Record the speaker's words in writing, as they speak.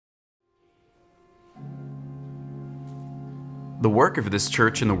The work of this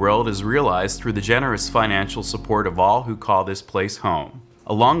church in the world is realized through the generous financial support of all who call this place home.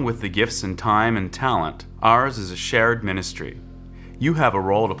 Along with the gifts and time and talent, ours is a shared ministry. You have a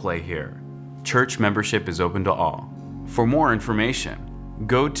role to play here. Church membership is open to all. For more information,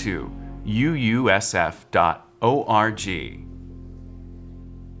 go to uusf.org.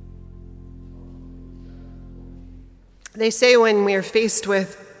 They say when we're faced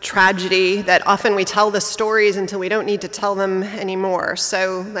with tragedy that often we tell the stories until we don't need to tell them anymore.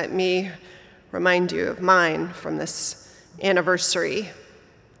 So let me remind you of mine from this anniversary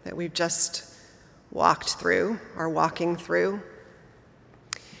that we've just walked through, or walking through.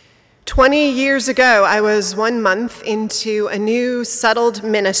 20 years ago, I was 1 month into a new settled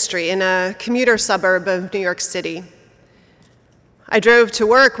ministry in a commuter suburb of New York City. I drove to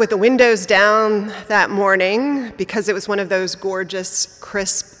work with the windows down that morning because it was one of those gorgeous,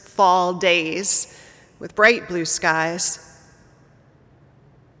 crisp fall days with bright blue skies.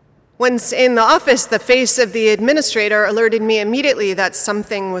 Once in the office, the face of the administrator alerted me immediately that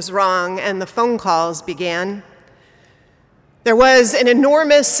something was wrong, and the phone calls began. There was an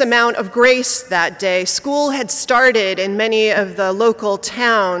enormous amount of grace that day. School had started in many of the local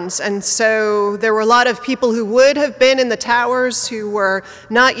towns, and so there were a lot of people who would have been in the towers who were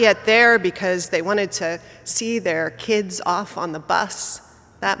not yet there because they wanted to see their kids off on the bus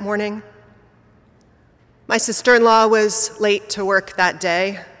that morning. My sister-in-law was late to work that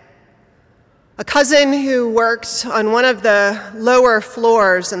day. A cousin who worked on one of the lower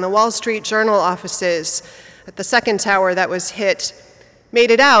floors in the Wall Street Journal offices at the second tower that was hit made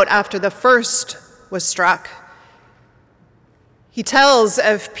it out after the first was struck. He tells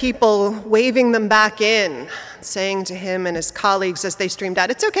of people waving them back in, saying to him and his colleagues as they streamed out,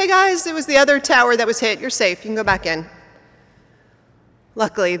 "It's okay, guys, it was the other tower that was hit. You're safe, you can go back in."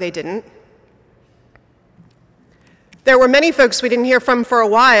 Luckily, they didn't. There were many folks we didn't hear from for a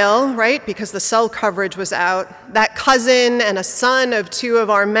while, right, because the cell coverage was out. That cousin and a son of 2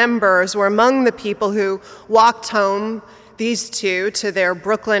 of our members were among the people who walked home, these 2, to their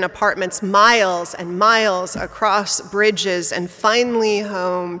Brooklyn apartments, miles and miles across bridges, and finally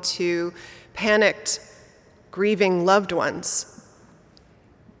home to panicked, grieving loved ones.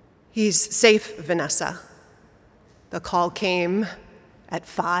 "He's safe, Vanessa." The call came at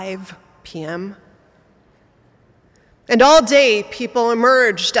 5 p.m. And all day, people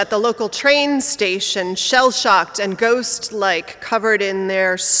emerged at the local train station, shell-shocked and ghost-like, covered in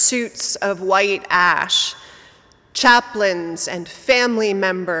their suits of white ash. Chaplains and family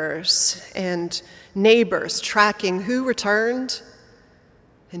members and neighbors tracking who returned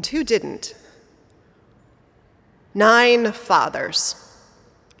and who didn't. 9 fathers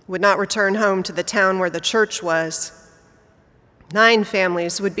would not return home to the town where the church was. 9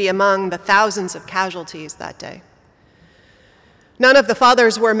 families would be among the thousands of casualties that day. None of the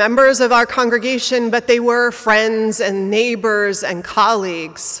fathers were members of our congregation, but they were friends and neighbors and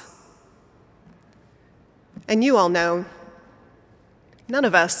colleagues. And you all know, none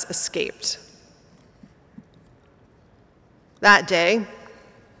of us escaped. That day,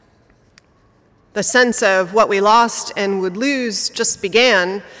 the sense of what we lost and would lose just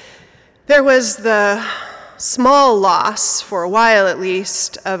began. There was the small loss, for a while at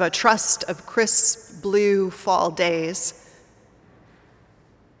least, of a trust of crisp blue fall days.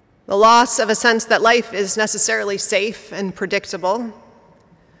 The loss of a sense that life is necessarily safe and predictable.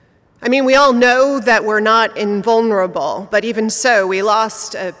 I mean, we all know that we're not invulnerable, but even so, we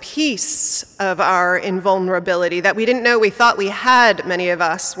lost a piece of our invulnerability that we didn't know we thought we had, many of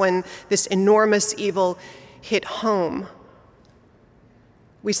us, when this enormous evil hit home.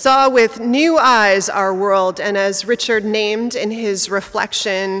 We saw with new eyes our world, and as Richard named in his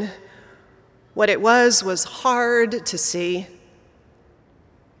reflection, what it was hard to see.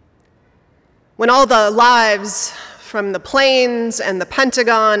 When all the lives from the planes and the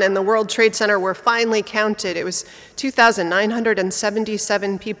Pentagon and the World Trade Center were finally counted, it was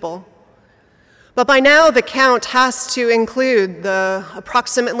 2,977 people. But by now, the count has to include the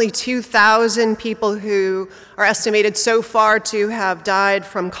approximately 2,000 people who are estimated so far to have died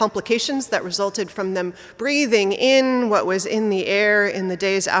from complications that resulted from them breathing in what was in the air in the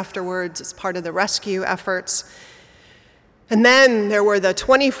days afterwards as part of the rescue efforts. And then there were the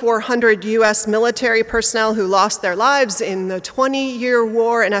 2,400 U.S. military personnel who lost their lives in the 20-year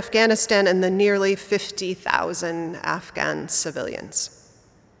war in Afghanistan, and the nearly 50,000 Afghan civilians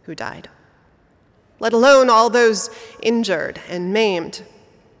who died, let alone all those injured and maimed.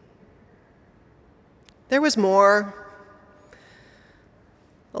 There was more.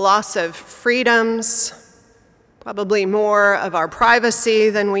 The loss of freedoms, probably more of our privacy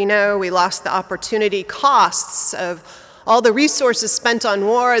than we know. We lost the opportunity costs of all the resources spent on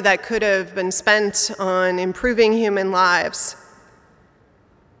war that could have been spent on improving human lives.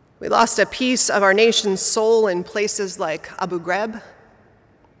 We lost a piece of our nation's soul in places like Abu Ghraib.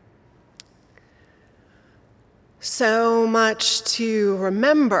 So much to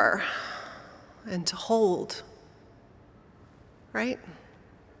remember and to hold, right?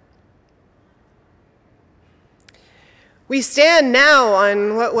 We stand now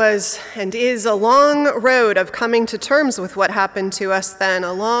on what was and is a long road of coming to terms with what happened to us then,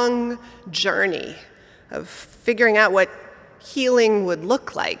 a long journey of figuring out what healing would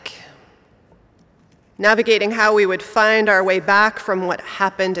look like, navigating how we would find our way back from what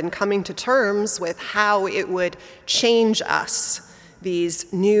happened and coming to terms with how it would change us,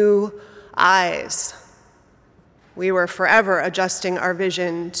 these new eyes. We were forever adjusting our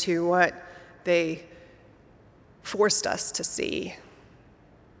vision to what they forced us to see,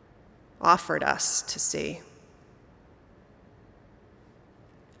 offered us to see.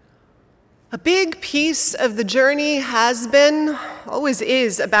 A big piece of the journey has been, always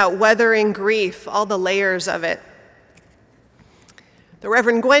is, about weathering grief, all the layers of it. The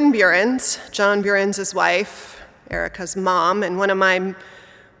Reverend Gwen Behrens, John Behrens' wife, Erica's mom, and one of my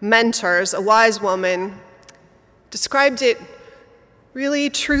mentors, a wise woman, described it really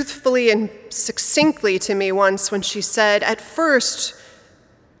truthfully and succinctly to me once when she said, at first,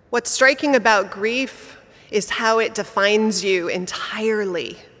 what's striking about grief is how it defines you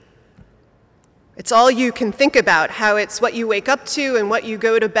entirely. It's all you can think about, how it's what you wake up to and what you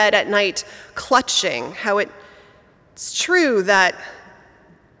go to bed at night clutching, how it's true that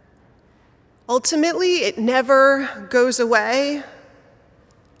ultimately it never goes away.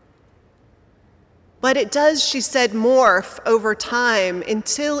 But it does, she said, morph over time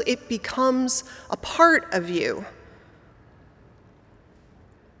until it becomes a part of you.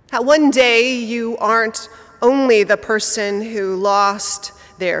 How one day you aren't only the person who lost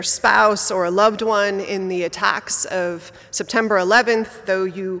their spouse or a loved one in the attacks of September 11th, though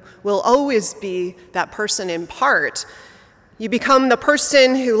you will always be that person in part. You become the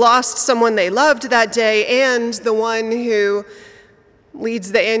person who lost someone they loved that day and the one who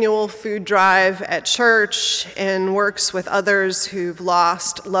leads the annual food drive at church and works with others who've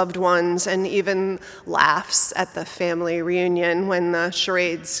lost loved ones and even laughs at the family reunion when the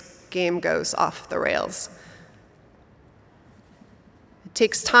charades game goes off the rails. It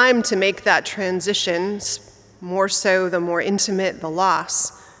takes time to make that transition, more so the more intimate the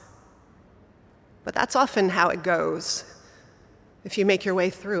loss. But that's often how it goes if you make your way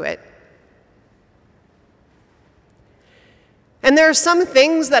through it. And there are some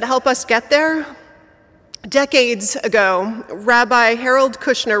things that help us get there. Decades ago, Rabbi Harold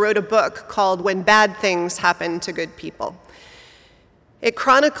Kushner wrote a book called When Bad Things Happen to Good People. It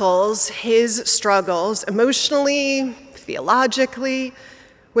chronicles his struggles emotionally, theologically,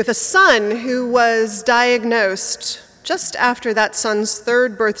 with a son who was diagnosed just after that son's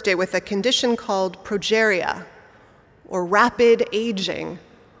third birthday with a condition called progeria, or rapid aging.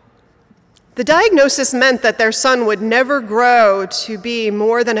 The diagnosis meant that their son would never grow to be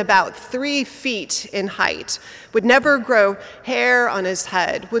more than about 3 feet in height, would never grow hair on his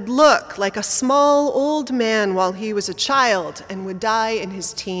head, would look like a small old man while he was a child, and would die in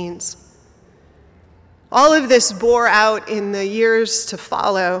his teens. All of this bore out in the years to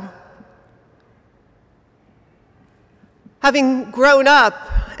follow. Having grown up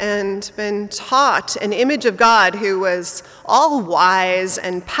and been taught an image of God who was all-wise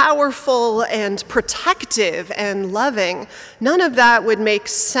and powerful and protective and loving, none of that would make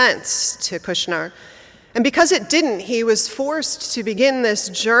sense to Kushner. And because it didn't, he was forced to begin this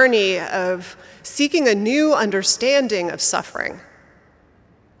journey of seeking a new understanding of suffering.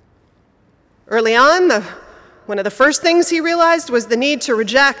 Early on, one of the first things he realized was the need to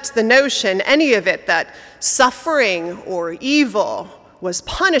reject the notion, any of it, that suffering or evil was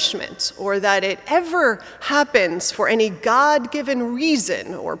punishment, or that it ever happens for any God-given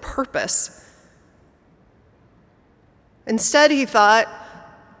reason or purpose. Instead, he thought,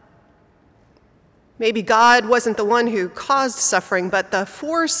 maybe God wasn't the one who caused suffering, but the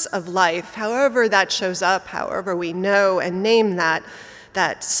force of life, however that shows up, however we know and name that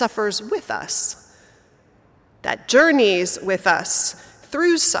suffers with us, that journeys with us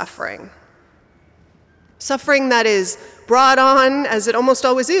through suffering. Suffering that is brought on, as it almost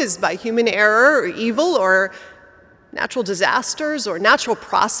always is, by human error or evil or natural disasters or natural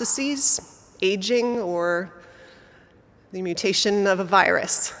processes, aging or the mutation of a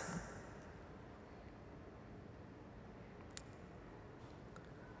virus.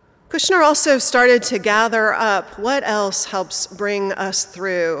 Kushner also started to gather up what else helps bring us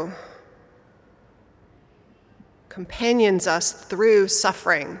through. companions us through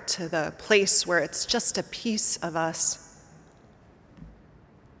suffering to the place where it's just a piece of us.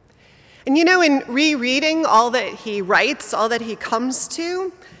 And you know, in rereading all that he writes, all that he comes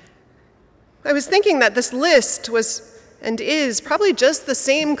to, I was thinking that this list was and is probably just the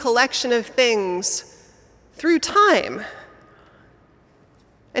same collection of things through time.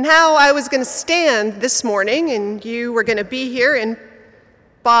 And how I was going to stand this morning, and you were going to be here in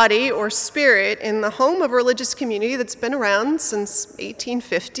body or spirit in the home of a religious community that's been around since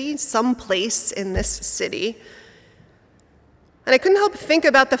 1850, someplace in this city. And I couldn't help but think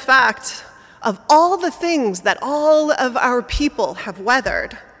about the fact of all the things that all of our people have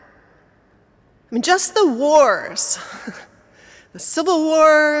weathered. I mean, just the wars, the Civil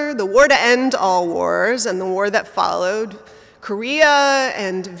War, the war to end all wars, and the war that followed, Korea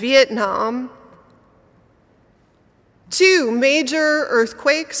and Vietnam, 2 major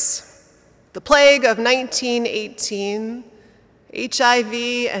earthquakes, the plague of 1918, HIV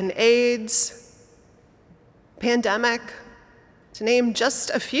and AIDS, pandemic, to name just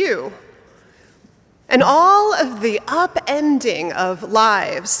a few. And all of the upending of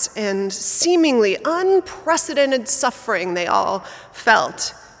lives and seemingly unprecedented suffering they all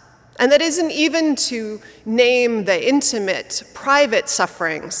felt. And that isn't even to name the intimate, private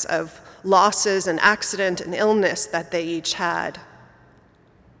sufferings of losses and accident and illness that they each had.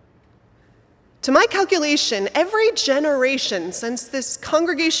 To my calculation, every generation since this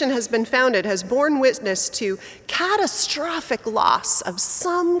congregation has been founded has borne witness to catastrophic loss of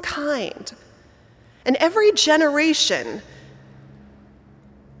some kind. And every generation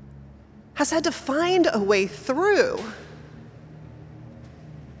has had to find a way through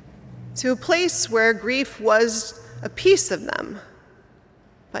to a place where grief was a piece of them,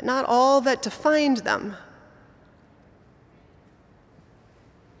 but not all that defined them.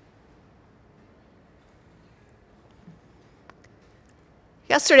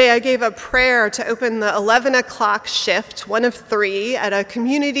 Yesterday, I gave a prayer to open the 11 o'clock shift, one of 3, at a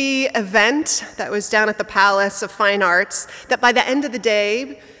community event that was down at the Palace of Fine Arts, that by the end of the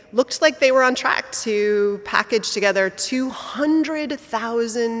day looked like they were on track to package together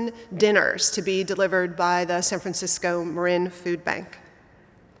 200,000 dinners to be delivered by the San Francisco Marin Food Bank.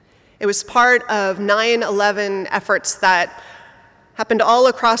 It was part of 9/11 efforts that happened all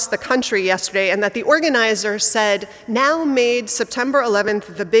across the country yesterday, and that the organizer said now made September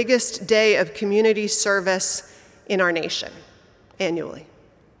 11th the biggest day of community service in our nation annually.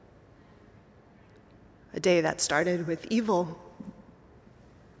 A day that started with evil.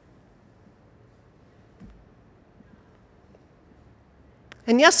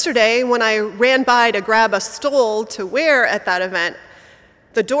 And yesterday, when I ran by to grab a stole to wear at that event,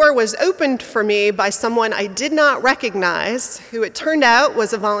 the door was opened for me by someone I did not recognize, who it turned out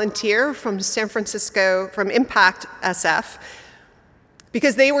was a volunteer from San Francisco, from Impact SF,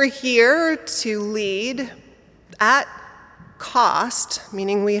 because they were here to lead at cost,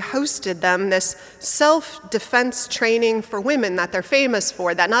 meaning we hosted them, this self-defense training for women that they're famous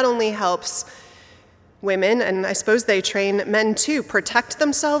for, that not only helps women, and I suppose they train men too, protect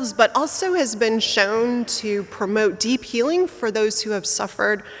themselves, but also has been shown to promote deep healing for those who have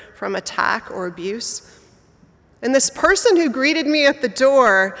suffered from attack or abuse. And this person who greeted me at the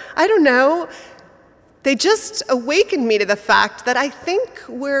door, I don't know, they just awakened me to the fact that I think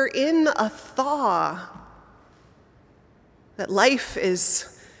we're in a thaw, that life is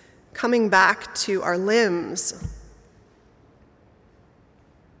coming back to our limbs.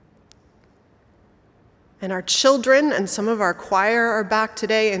 And our children and some of our choir are back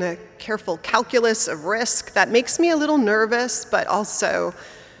today in a careful calculus of risk that makes me a little nervous, but also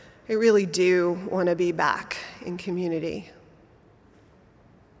I really do want to be back in community.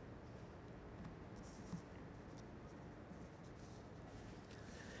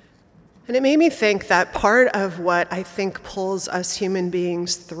 And it made me think that part of what I think pulls us human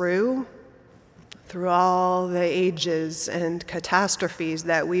beings through all the ages and catastrophes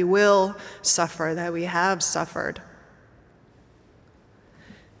that we will suffer, that we have suffered,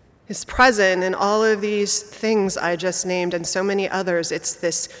 is present in all of these things I just named and so many others. It's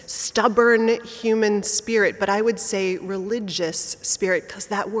this stubborn human spirit, but I would say religious spirit, because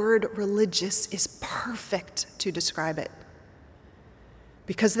that word religious is perfect to describe it.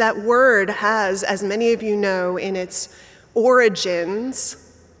 Because that word has, as many of you know, in its origins,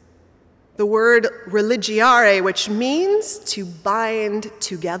 the word religiare, which means to bind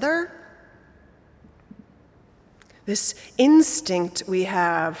together. This instinct we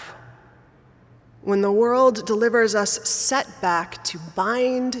have when the world delivers us setback to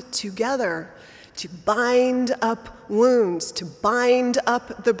bind together, to bind up wounds, to bind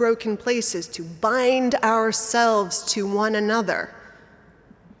up the broken places, to bind ourselves to one another.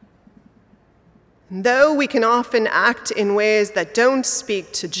 Though we can often act in ways that don't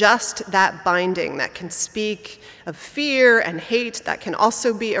speak to just that binding, that can speak of fear and hate, that can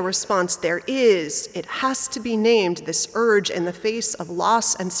also be a response, it has to be named, this urge in the face of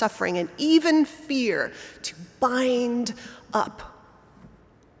loss and suffering and even fear to bind up.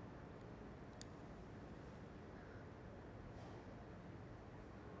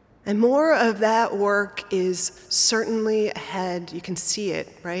 And more of that work is certainly ahead. You can see it,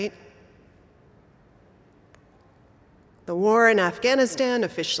 right? The war in Afghanistan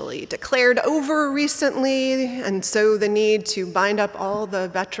officially declared over recently, and so the need to bind up all the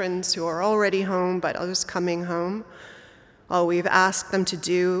veterans who are already home but those coming home. All we've asked them to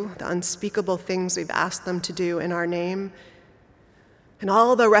do, the unspeakable things we've asked them to do in our name. And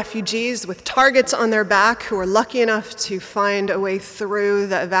all the refugees with targets on their back who are lucky enough to find a way through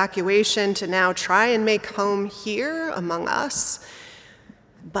the evacuation to now try and make home here among us,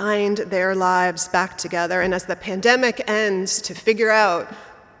 bind their lives back together. And as the pandemic ends, to figure out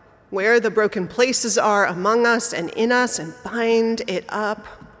where the broken places are among us and in us and bind it up.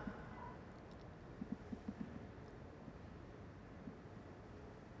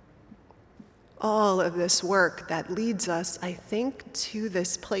 All of this work that leads us, I think, to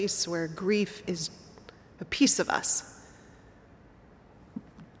this place where grief is a piece of us.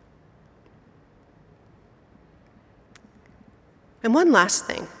 And one last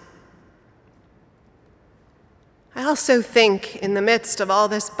thing. I also think in the midst of all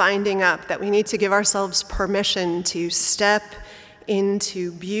this binding up that we need to give ourselves permission to step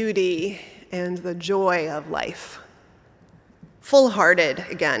into beauty and the joy of life. Full-hearted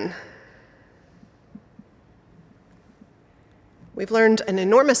again. We've learned an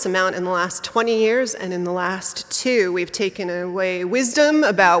enormous amount in the last 20 years, and in the last 2, we've taken away wisdom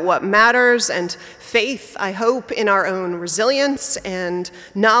about what matters and faith, I hope, in our own resilience and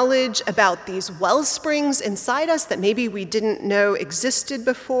knowledge about these well springs inside us that maybe we didn't know existed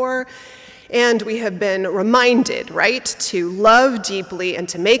before. And we have been reminded, right, to love deeply and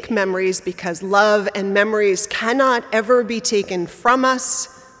to make memories because love and memories cannot ever be taken from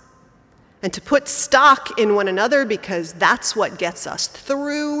us. And to put stock in one another because that's what gets us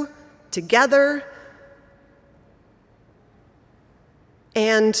through together.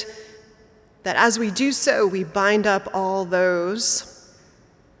 And that as we do so, we bind up all those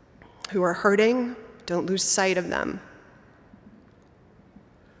who are hurting. Don't lose sight of them.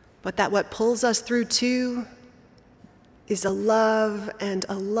 But that what pulls us through too is a love and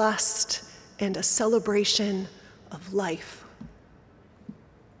a lust and a celebration of life.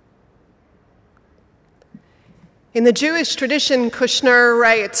 In the Jewish tradition, Kushner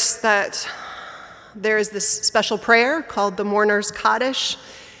writes that there is this special prayer called the Mourner's Kaddish,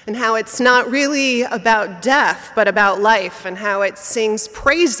 and how it's not really about death, but about life, and how it sings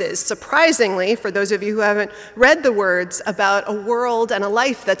praises, surprisingly, for those of you who haven't read the words, about a world and a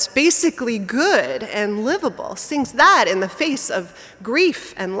life that's basically good and livable. Sings that in the face of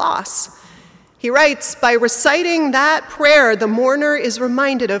grief and loss. He writes, by reciting that prayer, the mourner is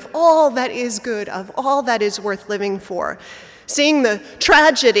reminded of all that is good, of all that is worth living for. Seeing the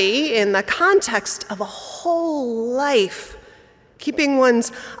tragedy in the context of a whole life, keeping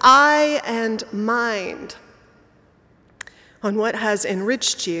one's eye and mind on what has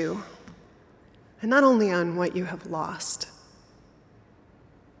enriched you, and not only on what you have lost.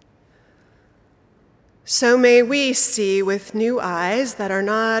 So may we see with new eyes that are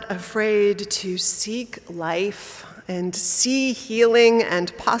not afraid to seek life and see healing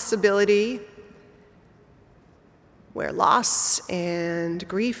and possibility where loss and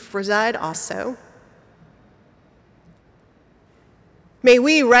grief reside also. May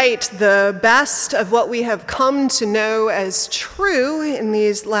we write the best of what we have come to know as true in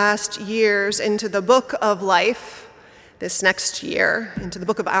these last years into the book of life this next year, into the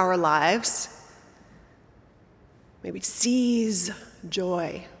book of our lives. May we seize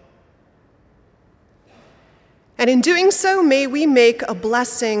joy. And in doing so, may we make a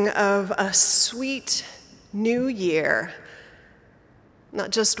blessing of a sweet new year,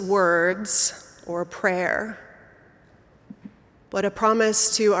 not just words or a prayer, but a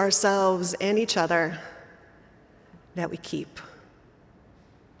promise to ourselves and each other that we keep.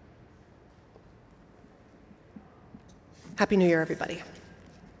 Happy New Year, everybody.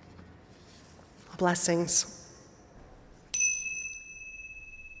 Blessings.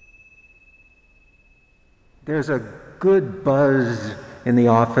 There's a good buzz in the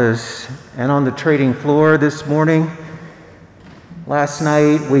office and on the trading floor this morning. Last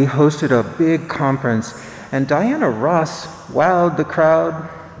night, we hosted a big conference, and Diana Ross wowed the crowd.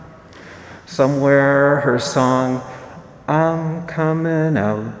 Somewhere, her song, "I'm Coming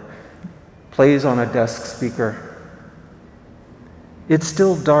Out," plays on a desk speaker. It's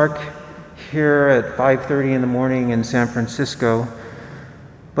still dark here at 5:30 in the morning in San Francisco,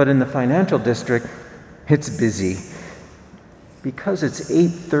 but in the financial district, it's busy. Because it's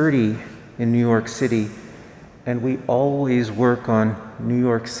 8:30 in New York City, and we always work on New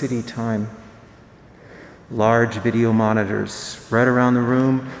York City time. Large video monitors spread around the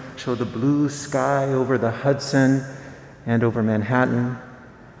room show the blue sky over the Hudson and over Manhattan.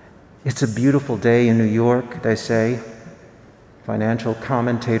 It's a beautiful day in New York, they say. Financial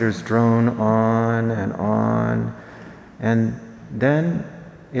commentators drone on, and then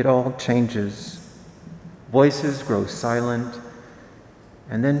it all changes. Voices grow silent,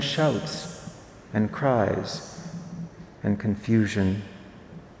 and then shouts and cries and confusion.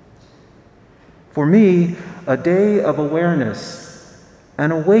 For me, a day of awareness,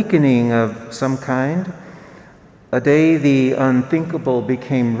 an awakening of some kind, a day the unthinkable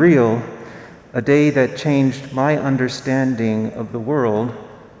became real, a day that changed my understanding of the world.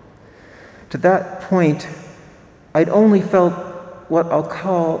 To that point, I'd only felt what I'll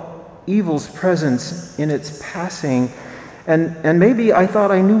call evil's presence in its passing, and maybe I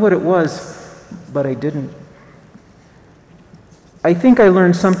thought I knew what it was, but I didn't. I think I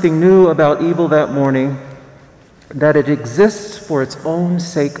learned something new about evil that morning, that it exists for its own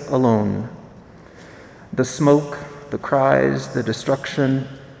sake alone. The smoke, the cries, the destruction.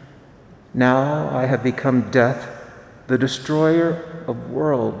 Now I have become death, the destroyer of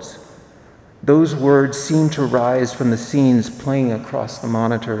worlds. Those words seem to rise from the scenes playing across the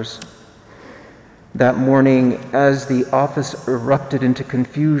monitors. That morning, as the office erupted into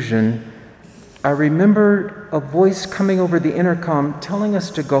confusion, I remembered a voice coming over the intercom telling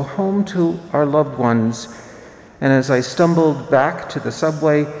us to go home to our loved ones. And as I stumbled back to the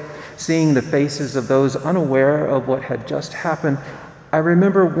subway, seeing the faces of those unaware of what had just happened, I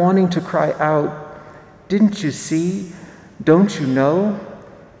remember wanting to cry out, "Didn't you see? Don't you know?"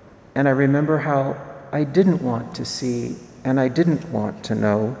 And I remember how I didn't want to see and I didn't want to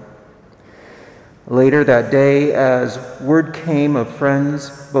know. Later that day, as word came of friends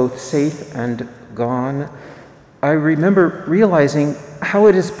both safe and gone, I remember realizing how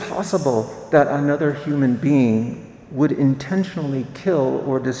it is possible that another human being would intentionally kill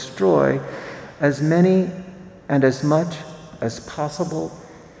or destroy as many and as much as possible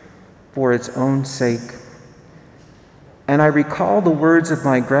for its own sake. And I recall the words of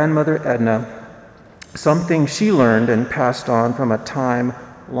my grandmother Edna, something she learned and passed on from a time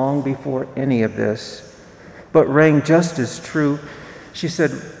long before any of this, but rang just as true. She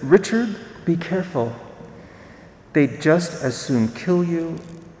said, "Richard, be careful. They'd just as soon kill you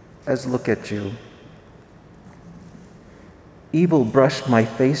as look at you." Evil brushed my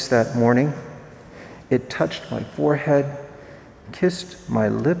face that morning. It touched my forehead, kissed my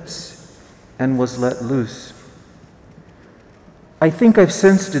lips, and was let loose. I think I've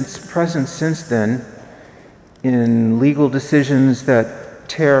sensed its presence since then in legal decisions that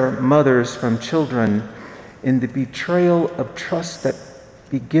tear mothers from children, in the betrayal of trust that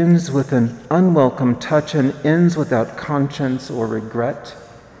begins with an unwelcome touch and ends without conscience or regret,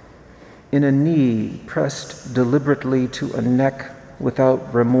 in a knee pressed deliberately to a neck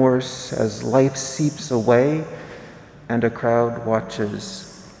without remorse as life seeps away and a crowd watches.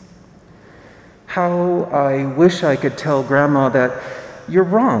 How I wish I could tell Grandma that you're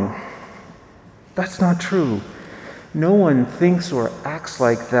wrong. That's not true. No one thinks or acts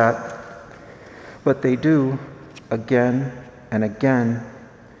like that, but they do again and again.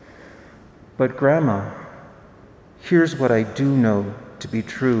 But Grandma, here's what I do know to be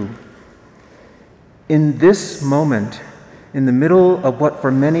true. In this moment, in the middle of what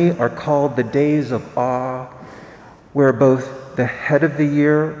for many are called the days of awe, where both the head of the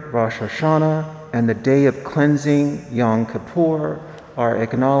year, Rosh Hashanah, and the day of cleansing, Yom Kippur, are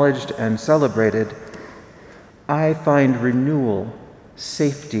acknowledged and celebrated, I find renewal,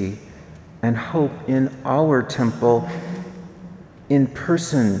 safety, and hope in our temple in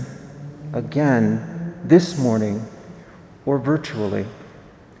person again this morning or virtually.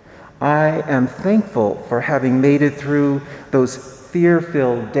 I am thankful for having made it through those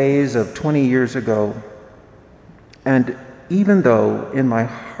fear-filled days of 20 years ago. And even though in my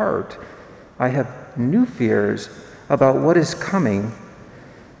heart I have new fears about what is coming,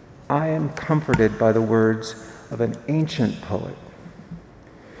 I am comforted by the words of an ancient poet.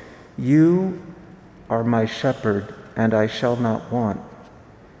 "You are my shepherd, and I shall not want.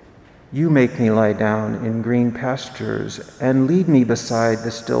 You make me lie down in green pastures and lead me beside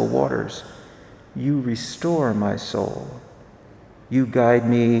the still waters. You restore my soul. You guide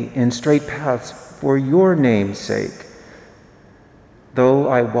me in straight paths for your name's sake. Though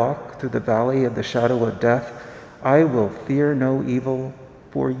I walk through the valley of the shadow of death, I will fear no evil,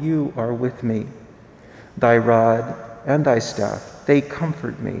 for you are with me. Thy rod and thy staff, they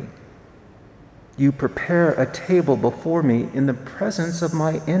comfort me. You prepare a table before me in the presence of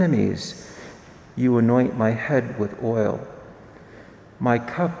my enemies. You anoint my head with oil. My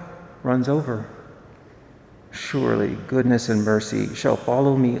cup runs over. Surely goodness and mercy shall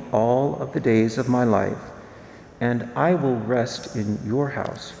follow me all of the days of my life, and I will rest in your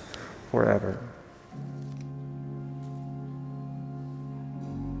house forever.